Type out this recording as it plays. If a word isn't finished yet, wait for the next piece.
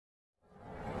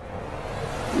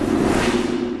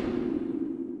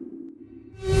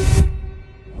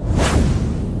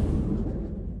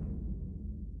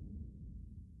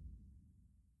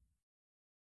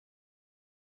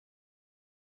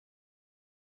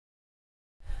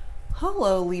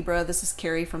Hello Libra, this is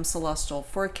Carrie from Celestial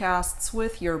Forecasts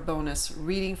with your bonus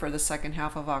reading for the second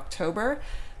half of October.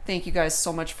 Thank you guys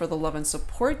so much for the love and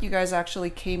support. You guys actually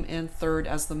came in third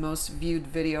as the most viewed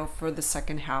video for the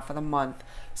second half of the month.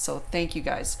 So thank you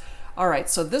guys. Alright,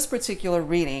 so this particular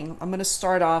reading, I'm going to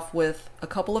start off with a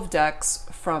couple of decks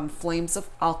from Flames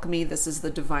of Alchemy. This is the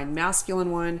Divine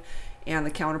Masculine one, and the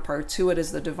counterpart to it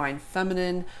is the Divine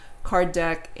Feminine card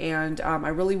deck. And I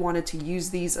really wanted to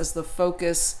use these as the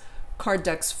focus card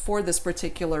decks for this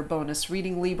particular bonus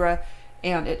reading, Libra,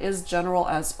 and it is general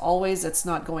as always. It's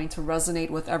not going to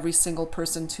resonate with every single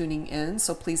person tuning in,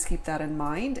 so please keep that in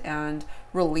mind and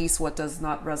release what does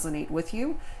not resonate with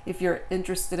you. If you're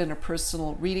interested in a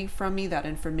personal reading from me, that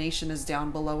information is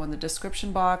down below in the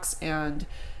description box, and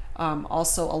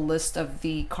also a list of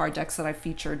the card decks that I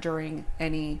feature during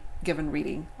any given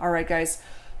reading. All right guys,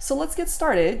 so let's get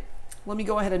started. Let me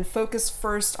go ahead and focus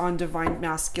first on Divine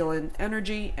Masculine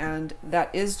energy, and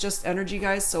that is just energy,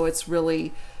 guys, so it's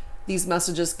really, these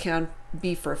messages can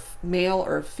be for male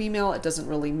or female, it doesn't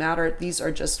really matter. These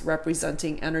are just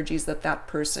representing energies that that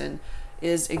person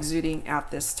is exuding at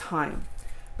this time.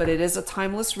 But it is a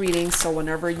timeless reading, so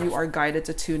whenever you are guided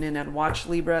to tune in and watch,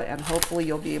 Libra, and hopefully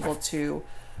you'll be able to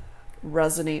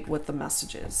resonate with the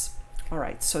messages. All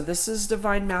right, so this is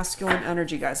Divine Masculine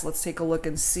energy, guys. Let's take a look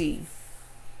and see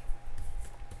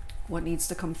what needs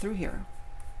to come through here.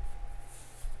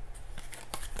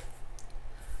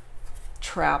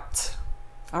 Trapped.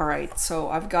 All right, so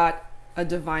I've got a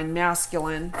Divine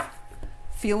Masculine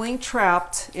feeling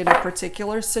trapped in a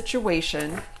particular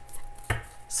situation.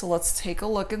 So let's take a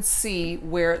look and see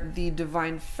where the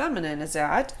Divine Feminine is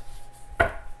at.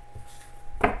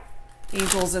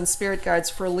 Angels and spirit guides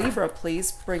for Libra,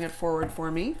 please bring it forward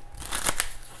for me.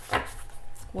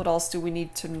 What else do we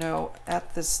need to know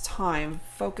at this time?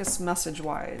 Focus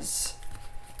message-wise.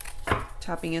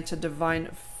 Tapping into Divine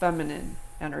Feminine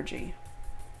energy.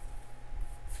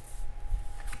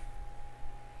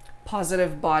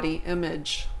 Positive body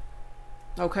image.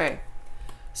 Okay,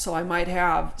 so I might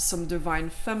have some Divine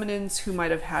Feminines who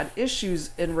might have had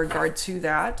issues in regard to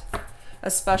that,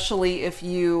 especially if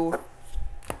you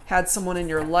had someone in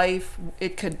your life.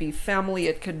 It could be family,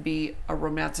 it could be a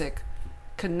romantic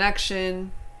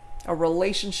connection, a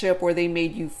relationship where they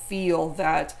made you feel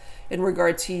that in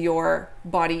regard to your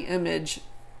body image,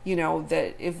 you know,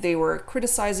 that if they were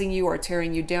criticizing you or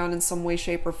tearing you down in some way,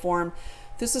 shape, or form,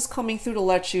 this is coming through to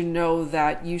let you know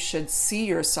that you should see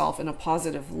yourself in a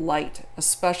positive light,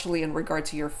 especially in regard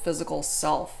to your physical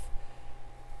self.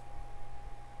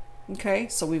 Okay,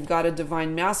 so we've got a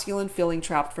Divine Masculine feeling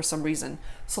trapped for some reason.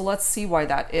 So let's see why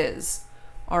that is.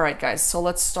 All right, guys, so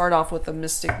let's start off with the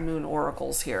Mystic Moon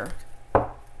Oracles here.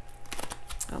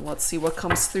 And let's see what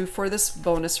comes through for this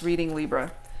bonus reading,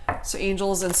 Libra. So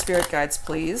angels and spirit guides,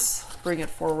 please bring it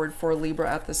forward for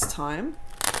Libra at this time.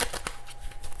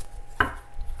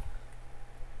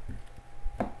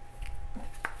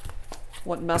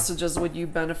 What messages would you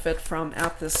benefit from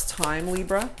at this time,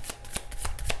 Libra?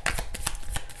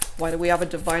 Why do we have a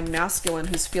Divine Masculine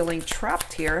who's feeling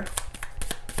trapped here?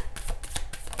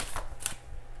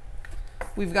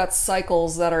 We've got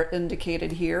cycles that are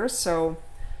indicated here, so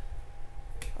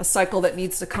a cycle that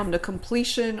needs to come to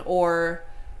completion or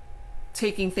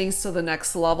taking things to the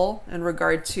next level in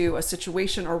regard to a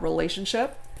situation or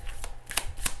relationship.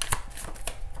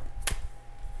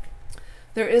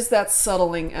 There is that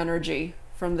settling energy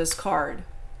from this card.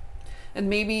 And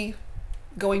maybe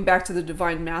going back to the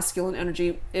Divine Masculine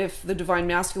energy, if the Divine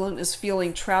Masculine is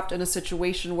feeling trapped in a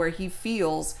situation where he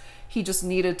feels he just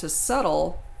needed to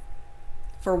settle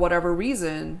for whatever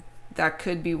reason, that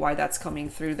could be why that's coming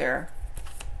through there.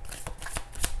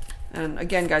 And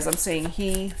again, guys, I'm saying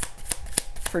he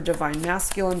for Divine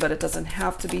Masculine, but it doesn't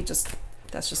have to be, just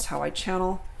that's just how I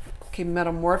channel. Okay,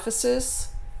 metamorphosis.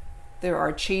 There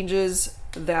are changes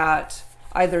that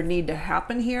either need to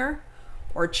happen here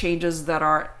or changes that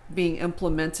are being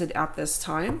implemented at this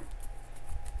time.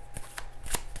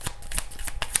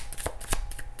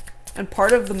 And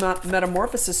part of the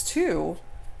metamorphosis too,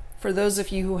 for those of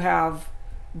you who have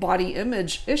body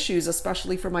image issues,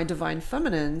 especially for my Divine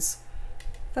Feminines,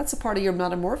 that's a part of your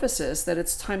metamorphosis, that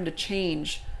it's time to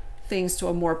change things to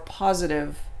a more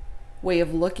positive way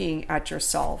of looking at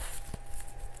yourself.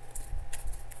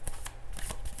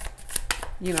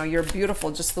 You know, you're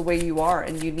beautiful just the way you are,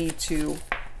 and you need to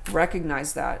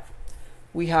recognize that.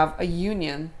 We have a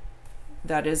union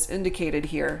that is indicated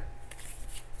here.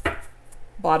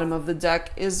 Bottom of the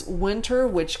deck is winter,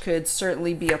 which could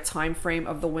certainly be a time frame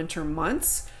of the winter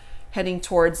months heading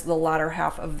towards the latter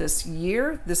half of this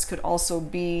year. This could also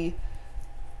be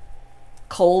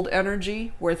cold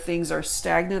energy where things are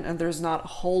stagnant and there's not a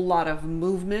whole lot of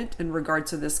movement in regard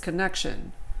to this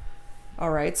connection.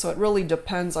 All right, so it really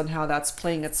depends on how that's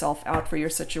playing itself out for your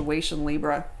situation,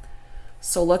 Libra.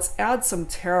 So let's add some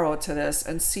tarot to this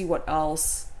and see what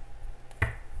else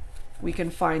we can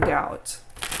find out.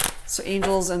 So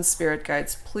angels and spirit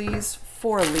guides, please,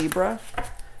 for Libra.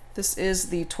 This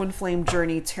is the Twin Flame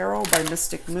Journey Tarot by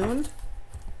Mystic Moon.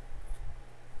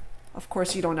 Of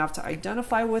course, you don't have to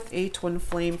identify with a twin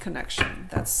flame connection.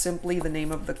 That's simply the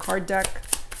name of the card deck.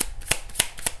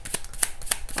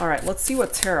 All right, let's see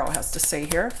what tarot has to say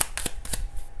here.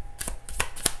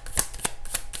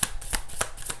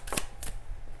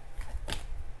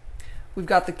 We've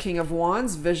got the King of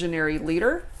Wands, visionary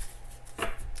leader.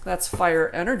 That's fire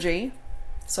energy.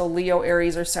 So Leo,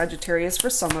 Aries, or Sagittarius for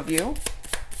some of you.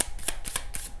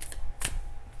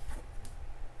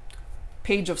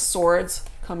 Page of Swords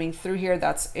coming through here.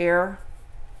 That's air.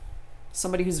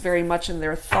 Somebody who's very much in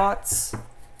their thoughts.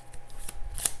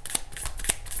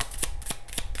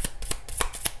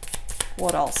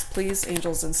 What else, please,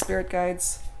 angels and spirit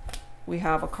guides? We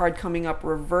have a card coming up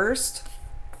reversed.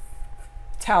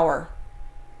 Tower.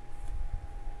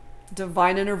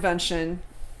 Divine intervention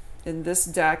in this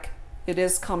deck. It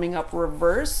is coming up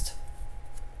reversed.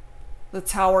 The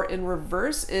Tower in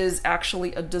reverse is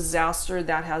actually a disaster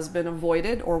that has been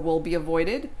avoided or will be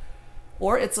avoided,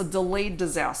 or it's a delayed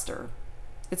disaster.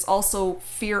 It's also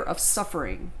fear of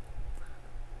suffering.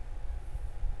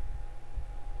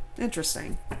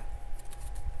 Interesting.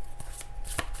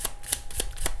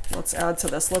 Let's add to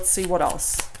this. Let's see what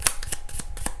else.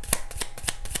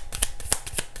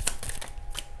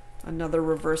 Another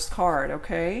reversed card,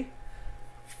 okay?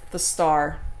 The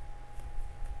Star.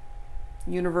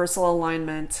 Universal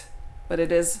alignment, but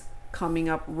it is coming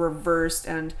up reversed,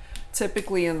 and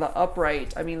typically in the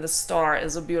upright, I mean, the Star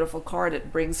is a beautiful card.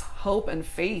 It brings hope and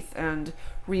faith and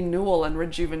renewal and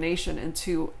rejuvenation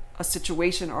into a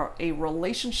situation or a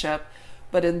relationship.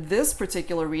 But in this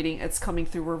particular reading, it's coming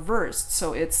through reversed.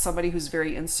 So it's somebody who's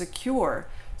very insecure,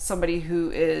 somebody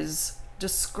who is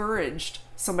discouraged,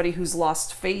 somebody who's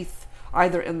lost faith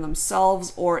either in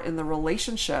themselves or in the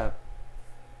relationship.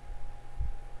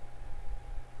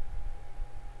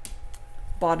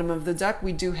 Bottom of the deck,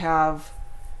 we do have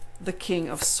the King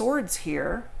of Swords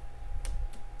here.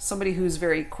 Somebody who's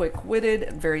very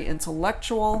quick-witted, very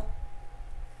intellectual.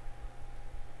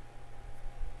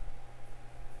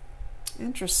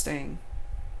 Interesting.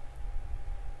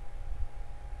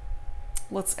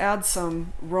 Let's add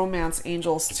some romance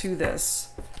angels to this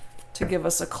to give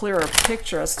us a clearer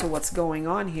picture as to what's going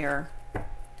on here.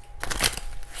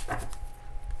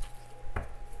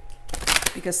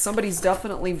 Because somebody's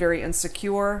definitely very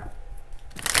insecure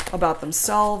about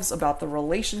themselves, about the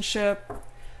relationship,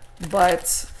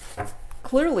 but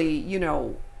clearly, you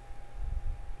know,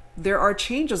 there are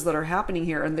changes that are happening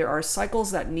here, and there are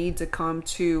cycles that need to come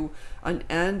to an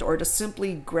end or to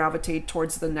simply gravitate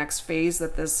towards the next phase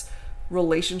that this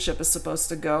relationship is supposed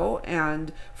to go.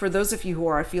 And for those of you who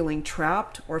are feeling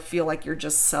trapped or feel like you're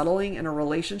just settling in a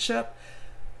relationship,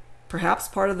 perhaps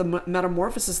part of the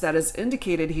metamorphosis that is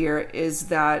indicated here is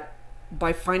that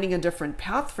by finding a different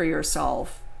path for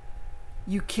yourself,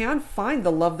 you can find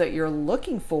the love that you're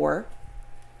looking for.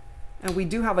 And we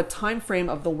do have a time frame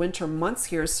of the winter months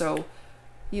here, so,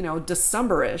 you know,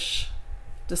 December-ish.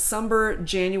 December,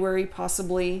 January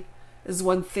possibly is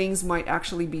when things might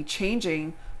actually be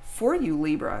changing for you,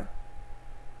 Libra.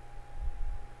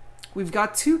 We've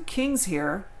got two kings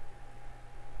here.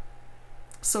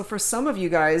 So for some of you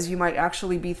guys, you might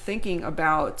actually be thinking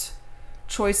about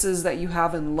choices that you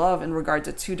have in love in regard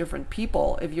to two different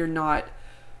people if you're not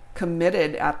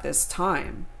committed at this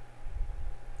time.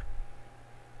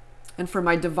 And for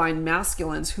my divine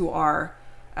masculines who are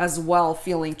as well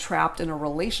feeling trapped in a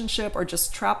relationship or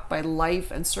just trapped by life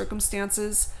and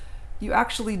circumstances, you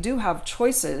actually do have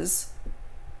choices.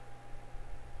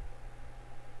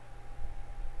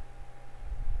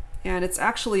 And it's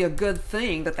actually a good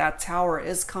thing that that Tower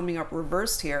is coming up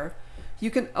reversed here. You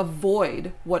can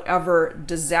avoid whatever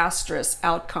disastrous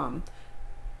outcome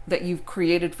that you've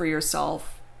created for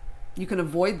yourself. You can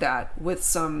avoid that with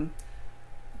some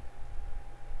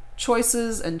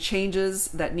choices and changes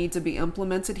that need to be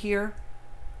implemented here.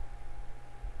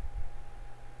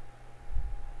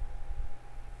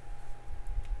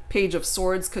 Page of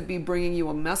Swords could be bringing you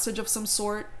a message of some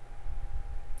sort.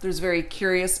 There's very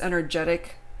curious,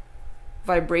 energetic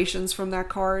vibrations from that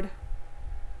card.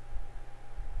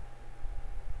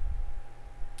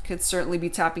 Could certainly be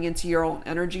tapping into your own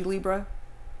energy, Libra.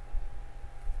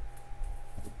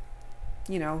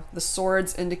 You know, the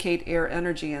swords indicate air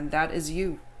energy, and that is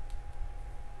you.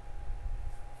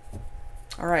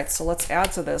 All right, so let's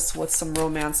add to this with some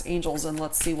romance angels, and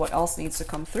let's see what else needs to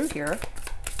come through here.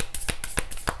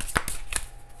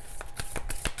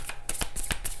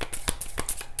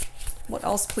 What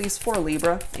else, please, for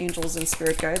Libra, angels and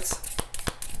spirit guides?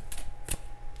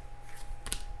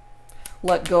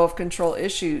 Let go of control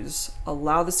issues.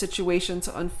 Allow the situation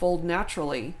to unfold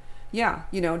naturally. Yeah,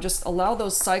 you know, just allow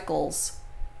those cycles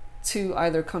to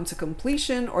either come to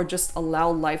completion or just allow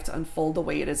life to unfold the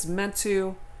way it is meant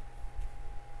to.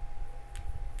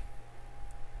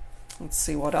 Let's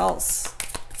see what else.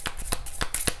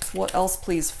 What else,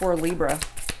 please, for Libra?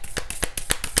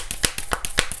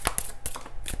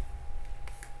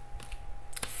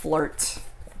 Flirt.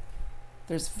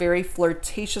 There's very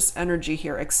flirtatious energy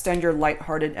here. Extend your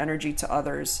lighthearted energy to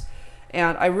others.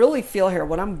 And I really feel here,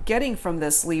 what I'm getting from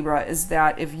this, Libra, is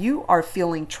that if you are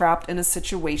feeling trapped in a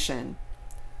situation,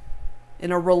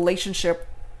 in a relationship,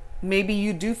 maybe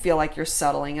you do feel like you're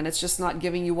settling and it's just not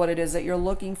giving you what it is that you're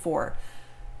looking for.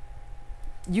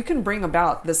 You can bring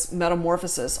about this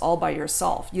metamorphosis all by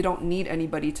yourself. You don't need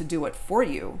anybody to do it for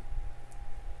you.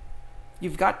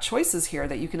 You've got choices here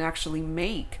that you can actually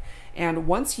make. And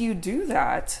once you do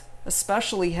that,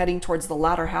 especially heading towards the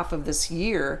latter half of this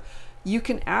year, you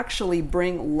can actually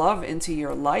bring love into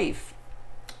your life.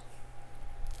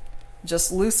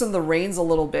 Just loosen the reins a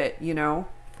little bit, you know.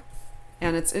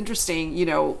 And it's interesting, you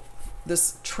know,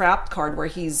 this trapped card where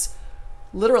he's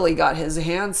literally got his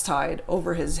hands tied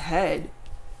over his head.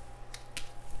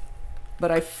 But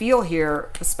I feel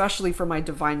here, especially for my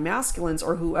divine masculines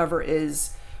or whoever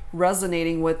is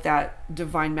resonating with that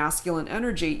divine masculine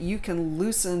energy, you can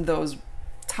loosen those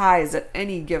ties at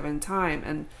any given time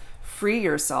and free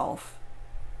yourself.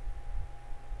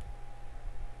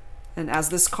 And as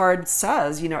this card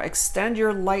says, you know, extend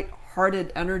your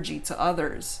light-hearted energy to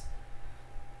others.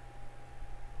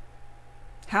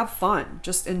 Have fun.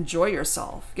 Just enjoy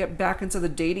yourself. Get back into the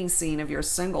dating scene if you're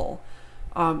single.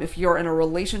 If you're in a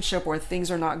relationship where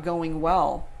things are not going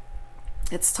well,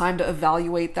 it's time to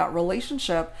evaluate that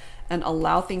relationship and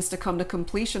allow things to come to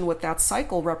completion with that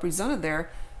cycle represented there.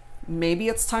 Maybe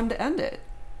it's time to end it.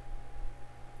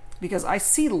 Because I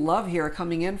see love here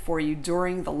coming in for you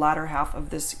during the latter half of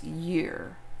this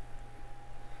year.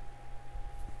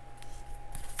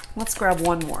 Let's grab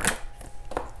one more.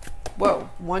 Whoa,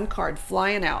 one card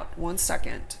flying out. 1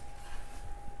 second.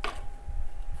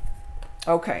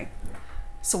 Okay.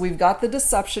 So we've got the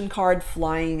deception card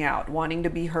flying out, wanting to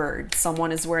be heard.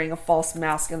 Someone is wearing a false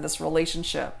mask in this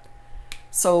relationship.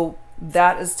 So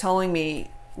that is telling me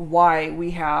why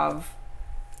we have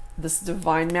this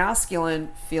divine masculine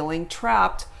feeling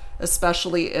trapped,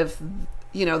 especially if,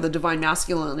 you know, the divine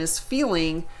masculine is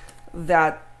feeling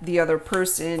that the other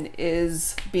person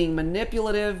is being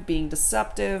manipulative, being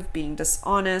deceptive, being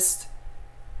dishonest,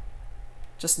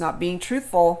 just not being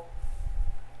truthful.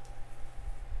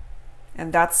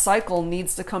 And that cycle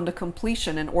needs to come to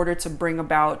completion in order to bring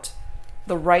about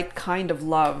the right kind of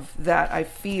love that I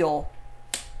feel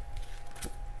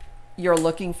you're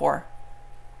looking for.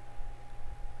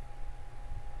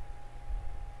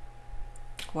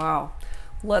 Wow.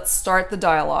 Let's start the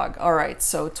dialogue. All right,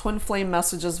 so Twin Flame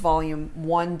Messages Volume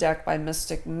 1 deck by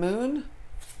Mystic Moon.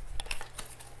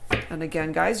 And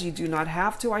again, guys, you do not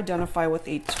have to identify with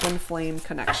a twin flame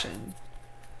connection.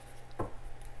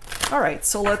 All right,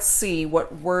 so let's see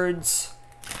what words,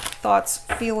 thoughts,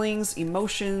 feelings,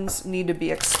 emotions need to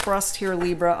be expressed here,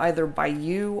 Libra, either by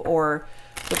you or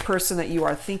the person that you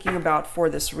are thinking about for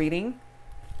this reading.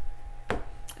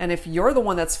 And if you're the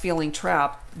one that's feeling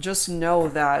trapped, just know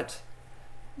that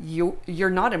you're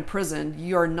not imprisoned,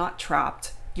 you're not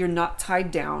trapped, you're not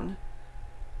tied down.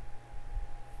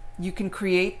 You can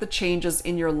create the changes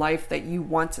in your life that you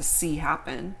want to see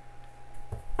happen.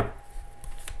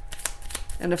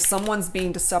 And if someone's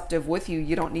being deceptive with you,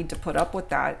 you don't need to put up with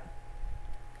that.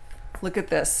 Look at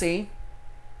this, see?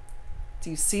 Do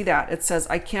you see that? It says,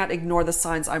 I can't ignore the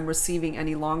signs I'm receiving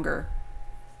any longer.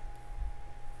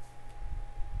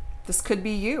 This could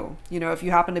be you. You know, if you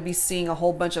happen to be seeing a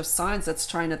whole bunch of signs that's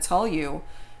trying to tell you,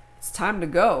 it's time to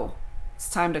go. It's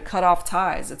time to cut off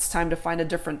ties. It's time to find a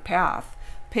different path.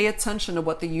 Pay attention to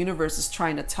what the universe is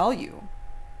trying to tell you.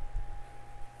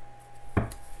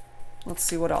 Let's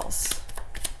see what else.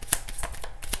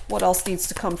 What else needs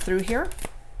to come through here?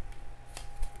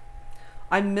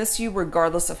 I miss you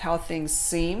regardless of how things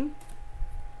seem.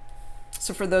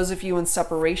 So for those of you in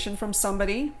separation from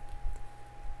somebody,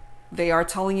 they are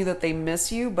telling you that they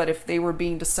miss you, but if they were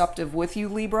being deceptive with you,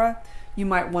 Libra, you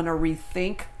might want to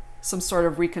rethink some sort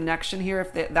of reconnection here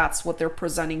if that's what they're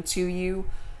presenting to you,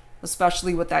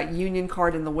 especially with that Union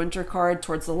card and the Winter card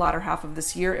towards the latter half of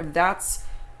this year. If that's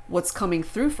what's coming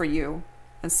through for you,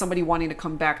 and somebody wanting to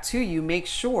come back to you, make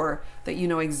sure that you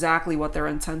know exactly what their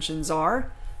intentions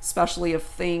are, especially if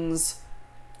things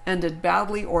ended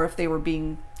badly or if they were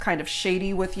being kind of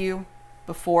shady with you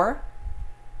before.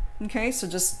 Okay, so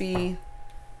just be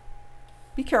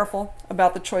careful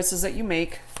about the choices that you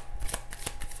make,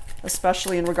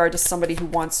 especially in regard to somebody who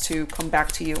wants to come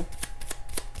back to you.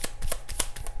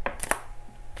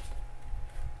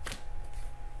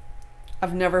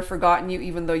 I've never forgotten you,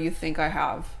 even though you think I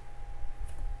have.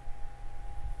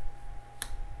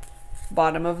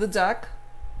 Bottom of the deck.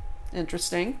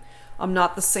 Interesting. I'm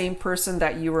not the same person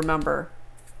that you remember.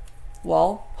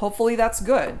 Well, hopefully that's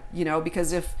good, you know,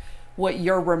 because if what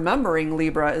you're remembering,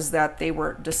 Libra, is that they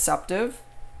were deceptive,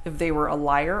 if they were a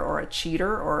liar or a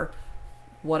cheater or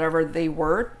whatever they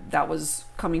were that was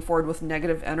coming forward with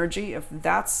negative energy, if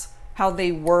that's how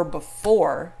they were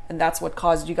before, and that's what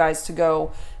caused you guys to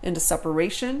go into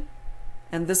separation,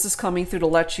 and this is coming through to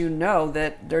let you know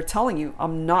that they're telling you,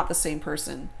 I'm not the same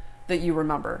person that you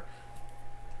remember.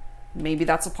 Maybe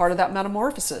that's a part of that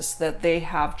metamorphosis, that they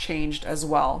have changed as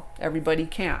well. Everybody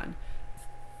can.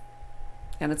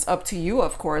 And it's up to you,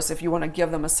 of course, if you want to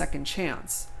give them a second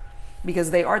chance,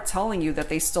 because they are telling you that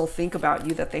they still think about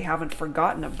you, that they haven't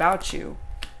forgotten about you.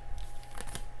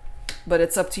 But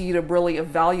it's up to you to really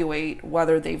evaluate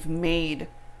whether they've made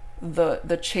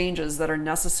the changes that are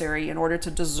necessary in order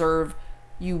to deserve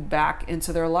you back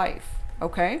into their life.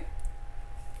 Okay?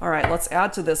 All right, let's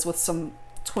add to this with some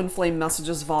Twin Flame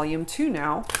Messages Volume 2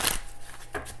 now,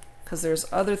 because there's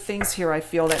other things here I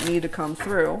feel that need to come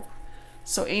through.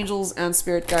 So angels and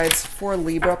spirit guides for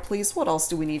Libra, please. What else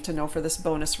do we need to know for this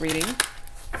bonus reading?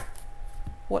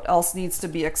 What else needs to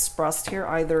be expressed here,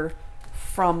 either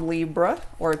from Libra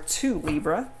or to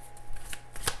Libra?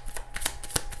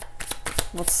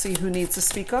 Let's see who needs to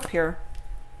speak up here.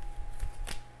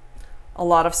 A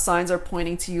lot of signs are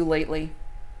pointing to you lately.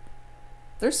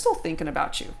 They're still thinking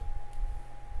about you.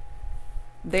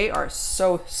 They are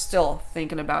so still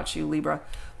thinking about you, Libra.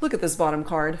 Look at this bottom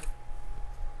card.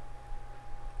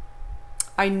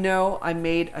 I know I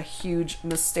made a huge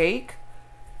mistake,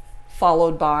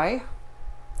 followed by,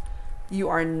 you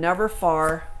are never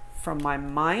far from my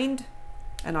mind,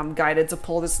 and I'm guided to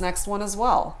pull this next one as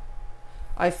well.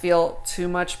 I feel too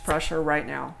much pressure right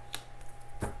now.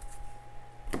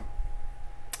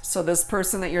 So this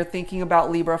person that you're thinking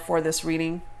about, Libra, for this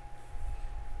reading,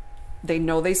 they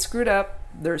know they screwed up.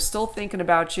 They're still thinking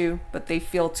about you, but they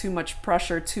feel too much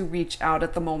pressure to reach out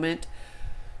at the moment.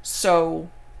 So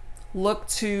look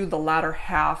to the latter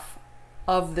half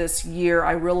of this year.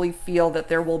 I really feel that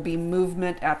there will be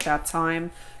movement at that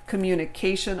time,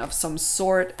 communication of some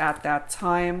sort at that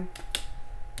time.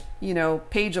 You know,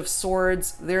 Page of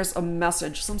Swords, there's a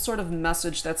message, some sort of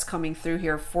message that's coming through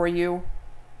here for you.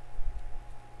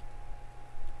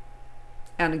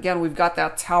 And again, we've got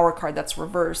that Tower card that's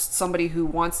reversed. Somebody who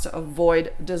wants to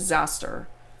avoid disaster.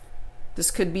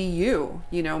 This could be you.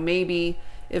 You know, maybe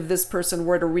if this person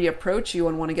were to reapproach you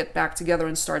and want to get back together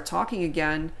and start talking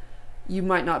again, you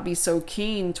might not be so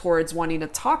keen towards wanting to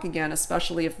talk again,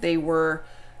 especially if they were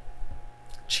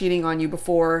cheating on you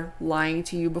before, lying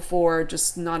to you before,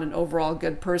 just not an overall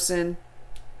good person.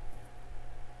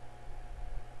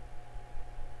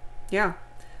 Yeah,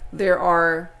 there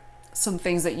are some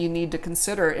things that you need to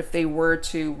consider if they were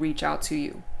to reach out to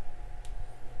you.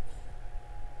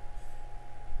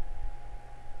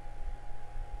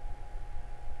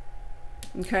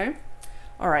 Okay.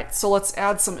 All right. So let's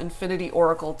add some Infinity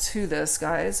Oracle to this,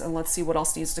 guys, and let's see what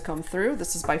else needs to come through.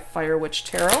 This is by Fire Witch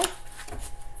Tarot.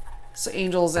 So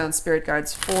angels and spirit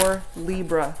guides for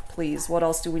Libra, please. What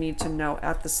else do we need to know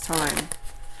at this time?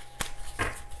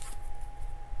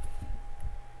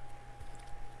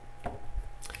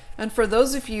 And for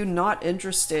those of you not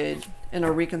interested in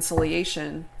a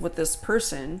reconciliation with this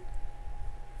person,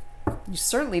 you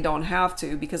certainly don't have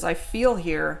to, because I feel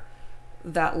here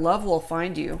that love will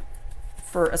find you,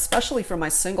 especially for my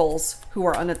singles who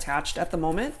are unattached at the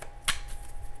moment.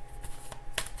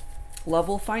 Love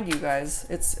will find you guys.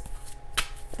 It's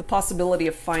the possibility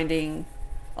of finding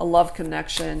a love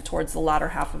connection towards the latter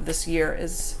half of this year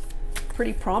is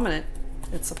pretty prominent.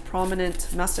 It's a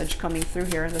prominent message coming through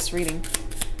here in this reading.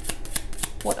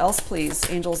 What else, please,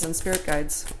 angels and spirit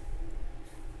guides?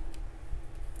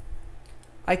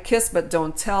 I kiss but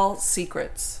don't tell,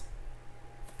 secrets.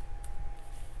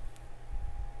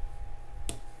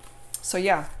 So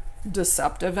yeah,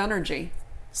 deceptive energy,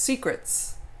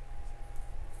 secrets,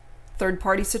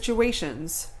 third-party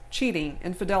situations, cheating,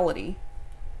 infidelity.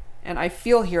 And I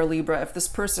feel here, Libra, if this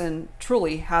person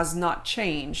truly has not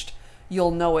changed, you'll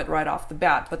know it right off the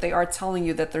bat. But they are telling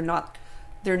you that they're not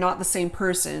the same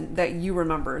person that you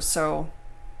remember. So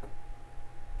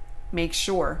make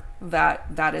sure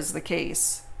that that is the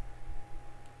case.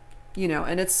 You know,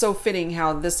 and it's so fitting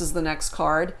how this is the next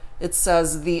card. It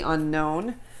says the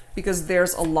unknown, because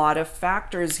there's a lot of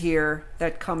factors here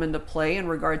that come into play in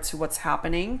regard to what's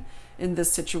happening in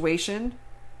this situation.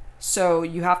 So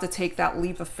you have to take that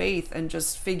leap of faith and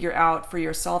just figure out for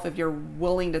yourself if you're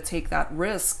willing to take that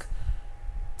risk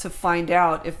to find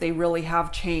out if they really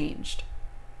have changed.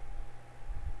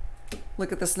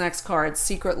 Look at this next card,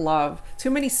 secret love.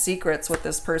 Too many secrets with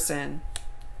this person.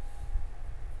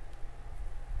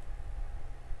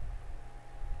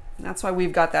 And that's why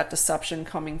we've got that deception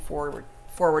coming forward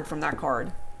from that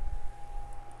card.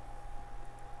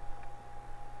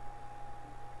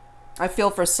 I feel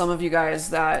for some of you guys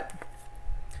that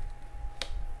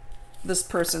this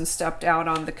person stepped out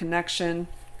on the connection,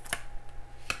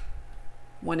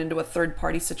 went into a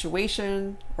third-party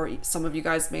situation, or some of you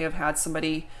guys may have had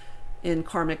somebody in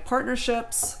karmic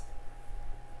partnerships.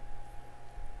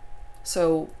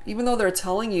 So even though they're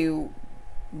telling you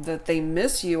that they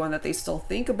miss you and that they still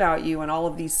think about you, and all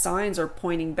of these signs are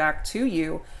pointing back to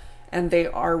you, and they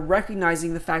are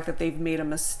recognizing the fact that they've made a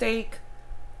mistake,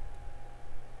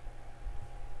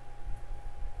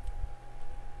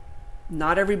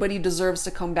 not everybody deserves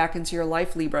to come back into your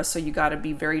life, Libra, so you got to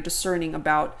be very discerning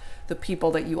about the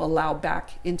people that you allow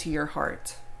back into your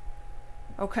heart.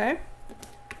 Okay?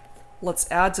 Let's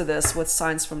add to this with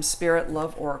signs from Spirit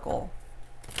Love Oracle.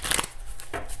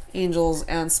 Angels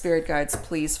and spirit guides,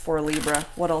 please, for Libra.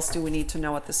 What else do we need to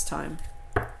know at this time?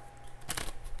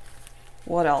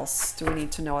 What else do we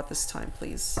need to know at this time,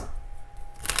 please?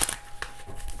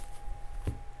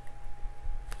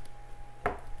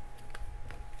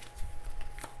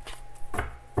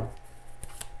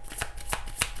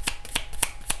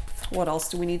 What else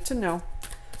do we need to know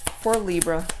for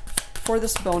Libra for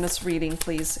this bonus reading,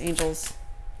 please, angels?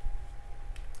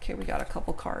 Okay, we got a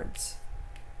couple cards.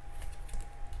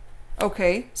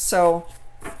 Okay, so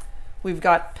we've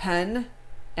got pen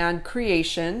and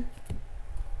creation.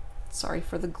 Sorry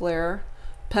for the glare.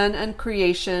 Pen and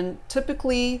creation.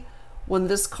 Typically, when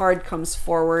this card comes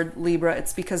forward, Libra,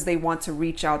 it's because they want to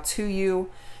reach out to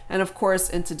you. And of course,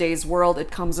 in today's world,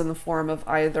 it comes in the form of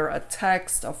either a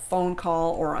text, a phone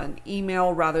call, or an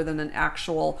email rather than an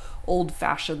actual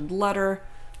old-fashioned letter.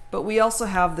 But we also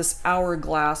have this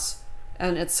hourglass,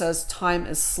 and it says time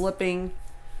is slipping.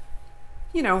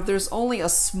 You know, there's only a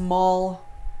small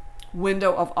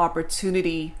window of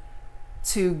opportunity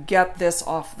to get this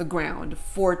off the ground,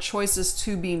 for choices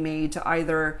to be made to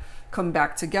either come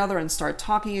back together and start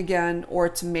talking again, or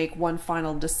to make one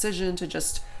final decision to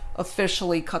just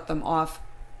officially cut them off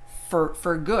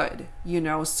for good, you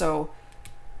know. So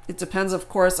it depends, of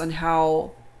course, on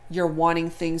how you're wanting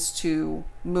things to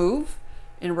move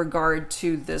in regard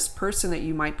to this person that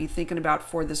you might be thinking about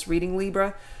for this reading,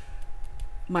 Libra.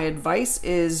 My advice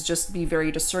is just be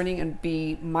very discerning and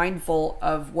be mindful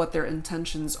of what their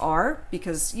intentions are,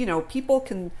 because, you know, people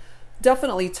can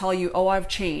definitely tell you, oh, I've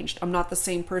changed. I'm not the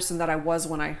same person that I was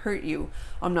when I hurt you.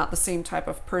 I'm not the same type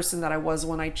of person that I was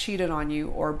when I cheated on you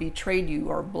or betrayed you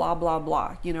or blah, blah,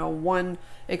 blah. You know, one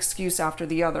excuse after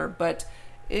the other. But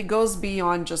it goes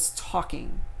beyond just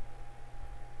talking.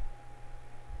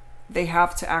 They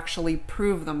have to actually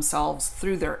prove themselves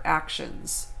through their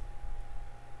actions.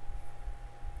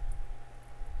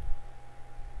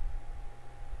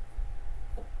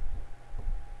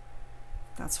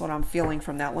 That's what I'm feeling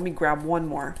from that. Let me grab one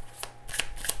more.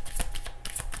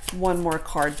 One more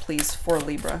card, please, for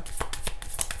Libra.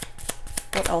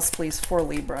 What else, please, for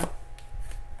Libra?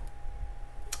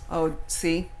 Oh,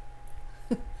 see?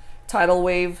 Tidal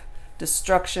wave,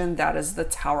 destruction. That is the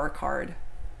Tower card.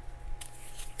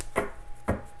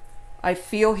 I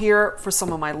feel here for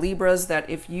some of my Libras that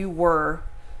if you were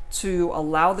to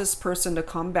allow this person to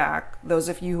come back, those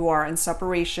of you who are in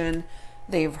separation,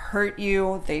 they've hurt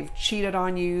you, they've cheated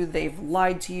on you, they've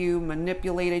lied to you,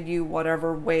 manipulated you,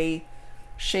 whatever way,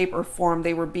 shape, or form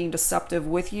they were being deceptive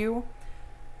with you.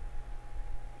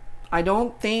 I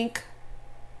don't think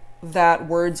that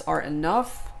words are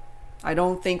enough. I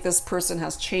don't think this person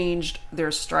has changed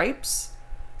their stripes,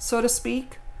 so to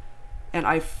speak. And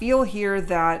I feel here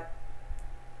that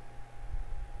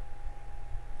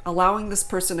allowing this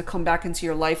person to come back into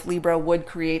your life, Libra, would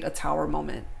create a Tower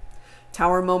moment.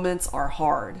 Tower moments are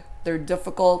hard. They're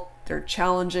difficult, they're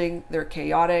challenging, they're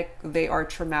chaotic, they are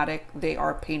traumatic, they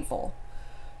are painful.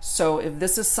 So if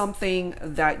this is something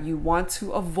that you want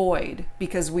to avoid,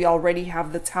 because we already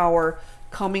have the Tower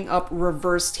coming up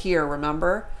reversed here,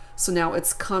 remember? So now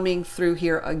it's coming through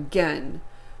here again.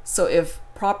 So if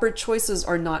proper choices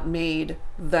are not made,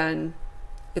 then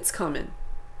it's coming.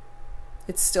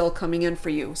 It's still coming in for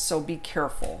you, so be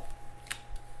careful.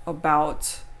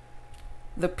 about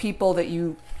the people that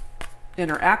you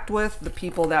interact with, the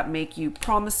people that make you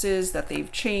promises that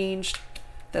they've changed,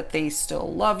 that they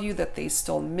still love you, that they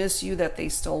still miss you, that they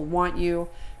still want you.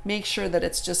 Make sure that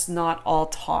it's just not all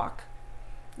talk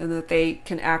and that they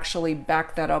can actually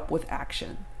back that up with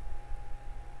action.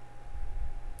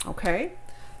 Okay,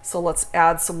 so let's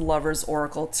add some Lover's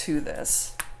Oracle to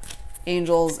this.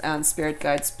 Angels and spirit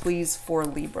guides, please, for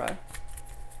Libra.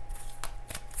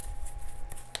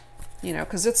 You know,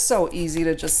 because it's so easy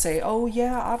to just say, oh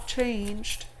yeah, I've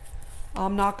changed.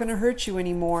 I'm not going to hurt you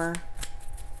anymore.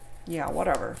 Yeah,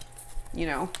 whatever. You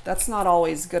know, that's not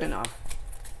always good enough.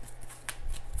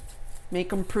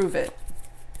 Make them prove it.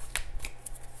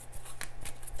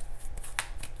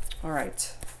 All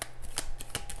right.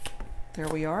 There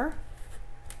we are.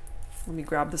 Let me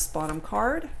grab this bottom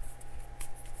card.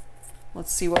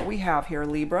 Let's see what we have here,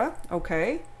 Libra.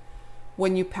 Okay.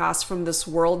 When you pass from this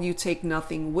world, you take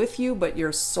nothing with you but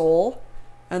your soul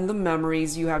and the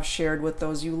memories you have shared with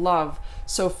those you love.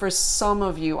 So for some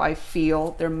of you, I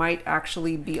feel there might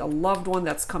actually be a loved one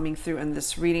that's coming through in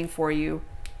this reading for you.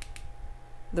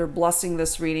 They're blessing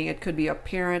this reading. It could be a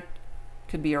parent,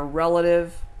 could be a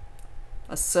relative,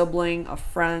 a sibling, a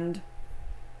friend.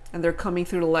 And they're coming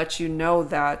through to let you know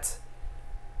that,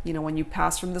 you know, when you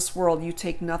pass from this world, you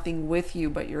take nothing with you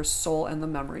but your soul and the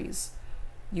memories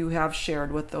you have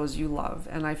shared with those you love.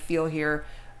 And I feel here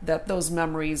that those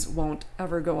memories won't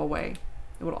ever go away.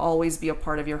 It will always be a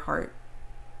part of your heart.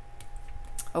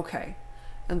 Okay.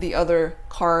 And the other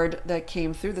card that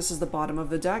came through, this is the bottom of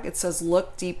the deck. It says,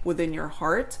 look deep within your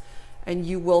heart and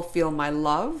you will feel my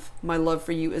love. My love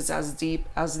for you is as deep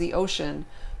as the ocean.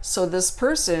 So this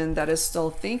person that is still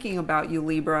thinking about you,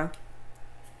 Libra,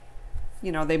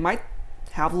 you know, they might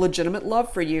have legitimate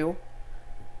love for you,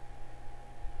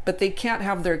 but they can't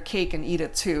have their cake and eat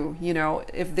it too. You know,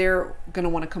 if they're going to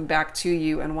want to come back to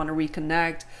you and want to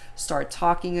reconnect, start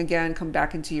talking again, come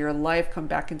back into your life, come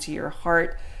back into your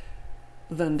heart,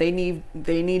 then they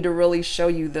need to really show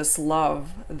you this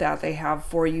love that they have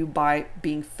for you by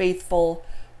being faithful,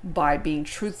 by being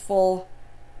truthful,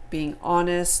 being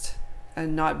honest,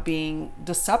 and not being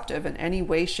deceptive in any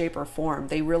way, shape, or form.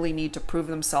 They really need to prove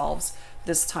themselves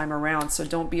this time around. So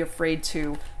don't be afraid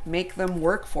to make them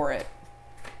work for it.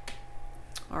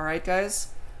 All right, guys.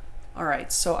 All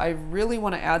right, so I really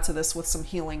want to add to this with some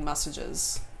healing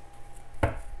messages.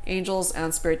 Angels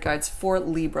and spirit guides for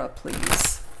Libra,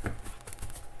 please.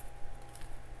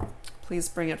 Please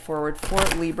bring it forward for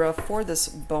Libra for this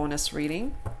bonus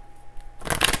reading.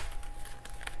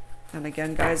 And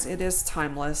again, guys, it is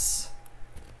timeless.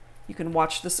 You can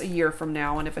watch this a year from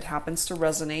now, and if it happens to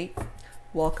resonate,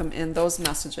 welcome in those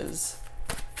messages.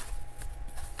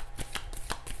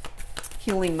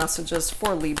 Healing messages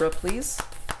for Libra, please.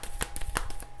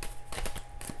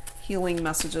 Healing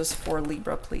messages for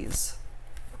Libra, please.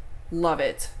 Love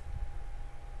it.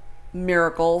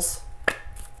 Miracles.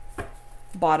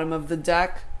 Bottom of the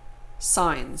deck.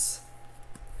 Signs.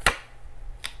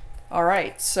 All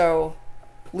right, so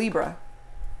Libra.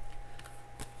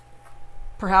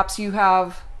 Perhaps you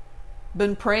have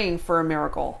been praying for a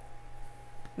miracle.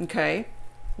 Okay,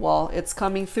 well, it's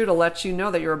coming through to let you know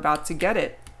that you're about to get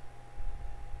it.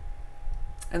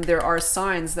 And there are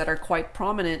signs that are quite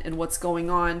prominent in what's going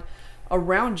on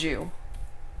around you.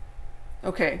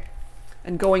 Okay,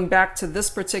 and going back to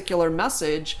this particular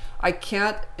message, I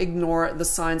can't ignore the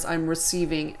signs I'm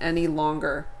receiving any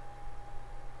longer.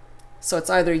 So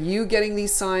it's either you getting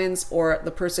these signs or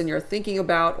the person you're thinking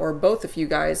about, or both of you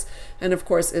guys. And of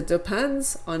course, it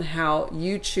depends on how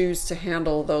you choose to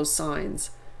handle those signs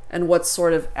and what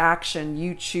sort of action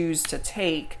you choose to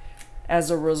take as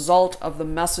a result of the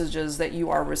messages that you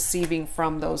are receiving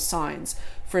from those signs.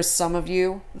 For some of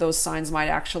you, those signs might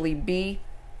actually be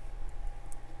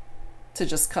to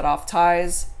just cut off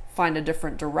ties, find a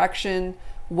different direction,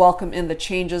 welcome in the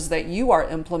changes that you are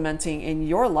implementing in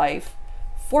your life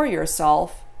for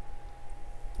yourself,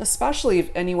 especially if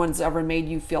anyone's ever made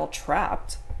you feel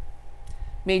trapped,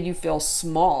 made you feel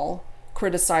small,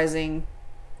 criticizing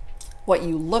what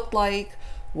you looked like,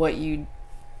 what you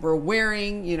were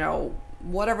wearing, you know,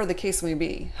 whatever the case may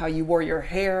be, how you wore your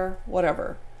hair,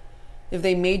 whatever. If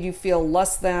they made you feel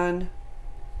less than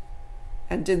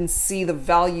and didn't see the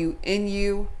value in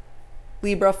you,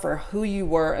 Libra, for who you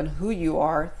were and who you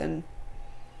are, then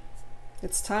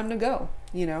it's time to go,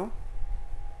 you know.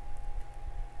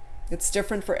 It's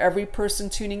different for every person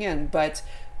tuning in, but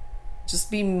just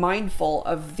be mindful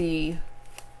of the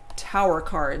Tower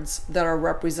cards that are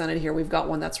represented here. We've got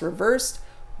one that's reversed,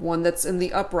 one that's in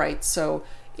the upright. So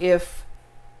if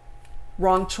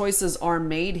wrong choices are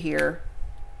made here,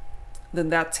 then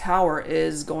that tower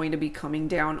is going to be coming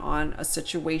down on a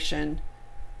situation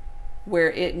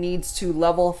where it needs to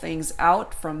level things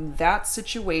out from that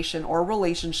situation or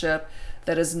relationship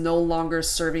that is no longer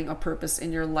serving a purpose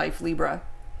in your life, Libra.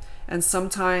 And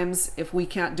sometimes if we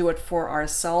can't do it for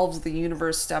ourselves, the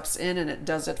universe steps in and it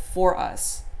does it for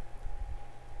us.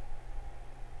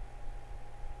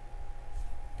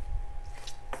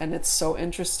 And it's so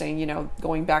interesting, you know,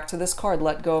 going back to this card,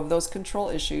 let go of those control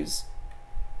issues.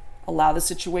 Allow the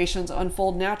situation to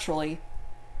unfold naturally.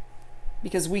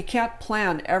 Because we can't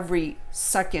plan every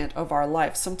second of our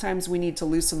life. Sometimes we need to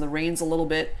loosen the reins a little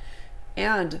bit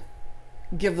and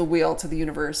give the wheel to the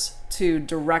universe to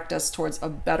direct us towards a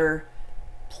better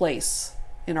place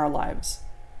in our lives.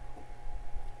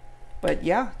 But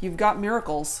yeah, you've got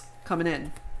miracles coming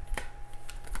in.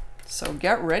 So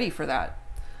get ready for that.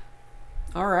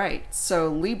 All right, so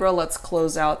Libra, let's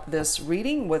close out this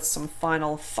reading with some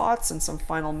final thoughts and some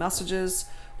final messages.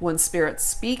 When Spirit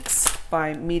Speaks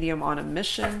by Medium on a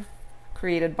Mission,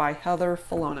 created by Heather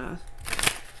Fallona.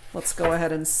 Let's go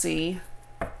ahead and see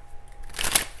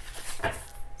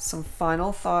some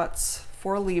final thoughts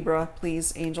for Libra,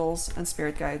 please, angels and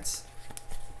spirit guides.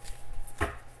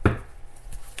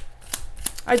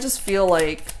 I just feel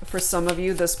like for some of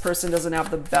you, this person doesn't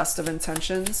have the best of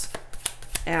intentions.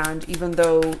 And even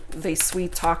though they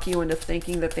sweet talk you into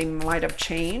thinking that they might have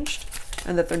changed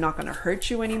and that they're not going to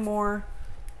hurt you anymore,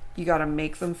 you got to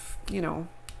make them, you know,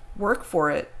 work for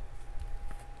it.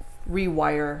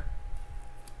 Rewire.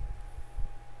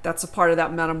 That's a part of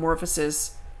that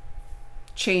metamorphosis.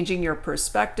 Changing your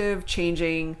perspective,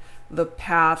 changing the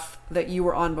path that you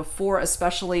were on before,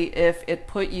 especially if it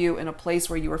put you in a place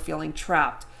where you were feeling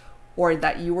trapped, or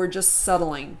that you were just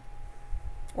settling,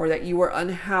 or that you were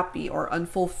unhappy or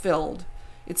unfulfilled.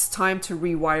 It's time to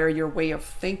rewire your way of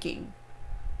thinking.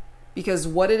 Because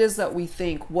what it is that we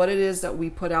think, what it is that we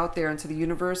put out there into the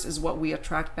universe is what we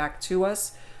attract back to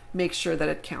us. Make sure that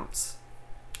it counts.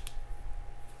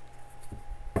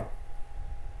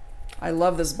 I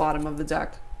love this bottom of the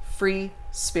deck. Free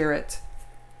spirit.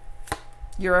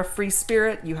 You're a free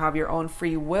spirit. You have your own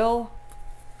free will.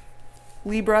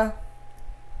 Libra,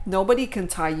 nobody can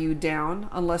tie you down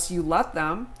unless you let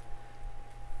them.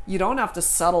 You don't have to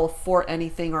settle for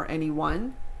anything or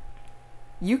anyone.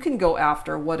 You can go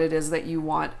after what it is that you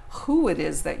want, who it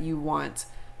is that you want.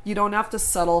 You don't have to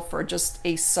settle for just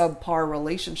a subpar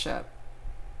relationship.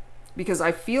 Because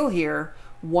I feel here,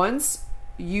 once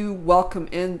you welcome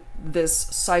in this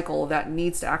cycle that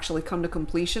needs to actually come to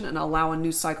completion and allow a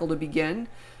new cycle to begin,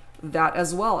 that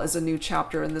as well is a new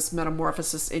chapter in this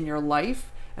metamorphosis in your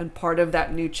life. And part of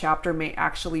that new chapter may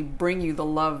actually bring you the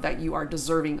love that you are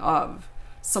deserving of.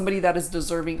 Somebody that is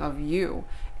deserving of you.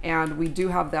 And we do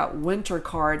have that winter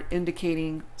card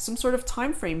indicating some sort of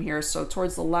time frame here. So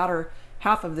towards the latter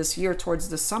half of this year, towards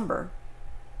December.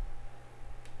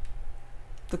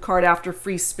 The card after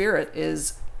free spirit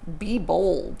is be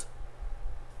bold.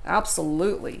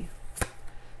 Absolutely.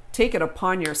 Take it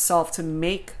upon yourself to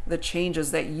make the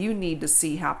changes that you need to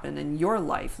see happen in your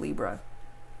life, Libra.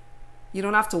 You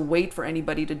don't have to wait for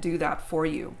anybody to do that for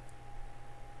you.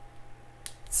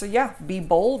 So yeah, be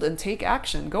bold and take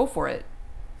action. Go for it.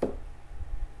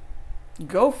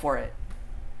 Go for it.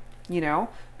 You know,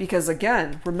 because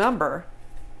again, remember,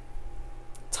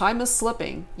 time is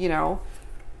slipping, you know.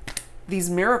 These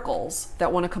miracles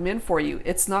that want to come in for you,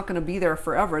 it's not going to be there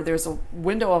forever. There's a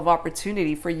window of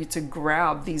opportunity for you to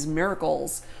grab these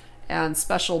miracles and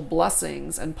special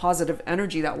blessings and positive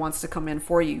energy that wants to come in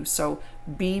for you. So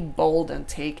be bold and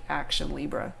take action,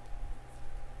 Libra.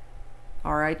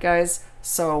 All right, guys.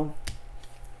 So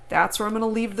that's where I'm going to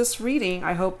leave this reading.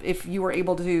 I hope if you were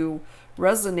able to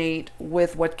resonate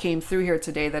with what came through here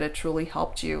today, that it truly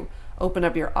helped you open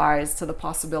up your eyes to the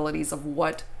possibilities of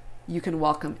what you can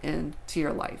welcome into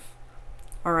your life.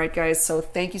 All right, guys. So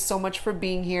thank you so much for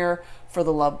being here, for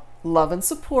the love and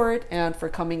support, and for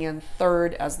coming in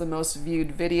third as the most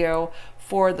viewed video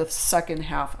for the second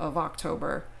half of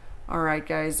October. All right,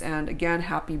 guys. And again,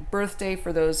 happy birthday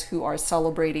for those who are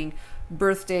celebrating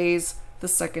birthdays the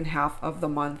second half of the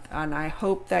month. And I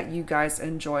hope that you guys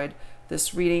enjoyed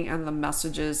this reading and the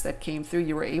messages that came through.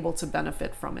 You were able to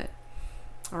benefit from it.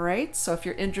 All right, so if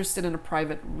you're interested in a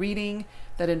private reading,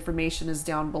 that information is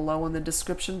down below in the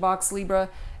description box, Libra.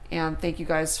 And thank you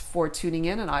guys for tuning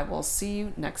in, and I will see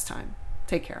you next time.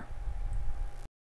 Take care.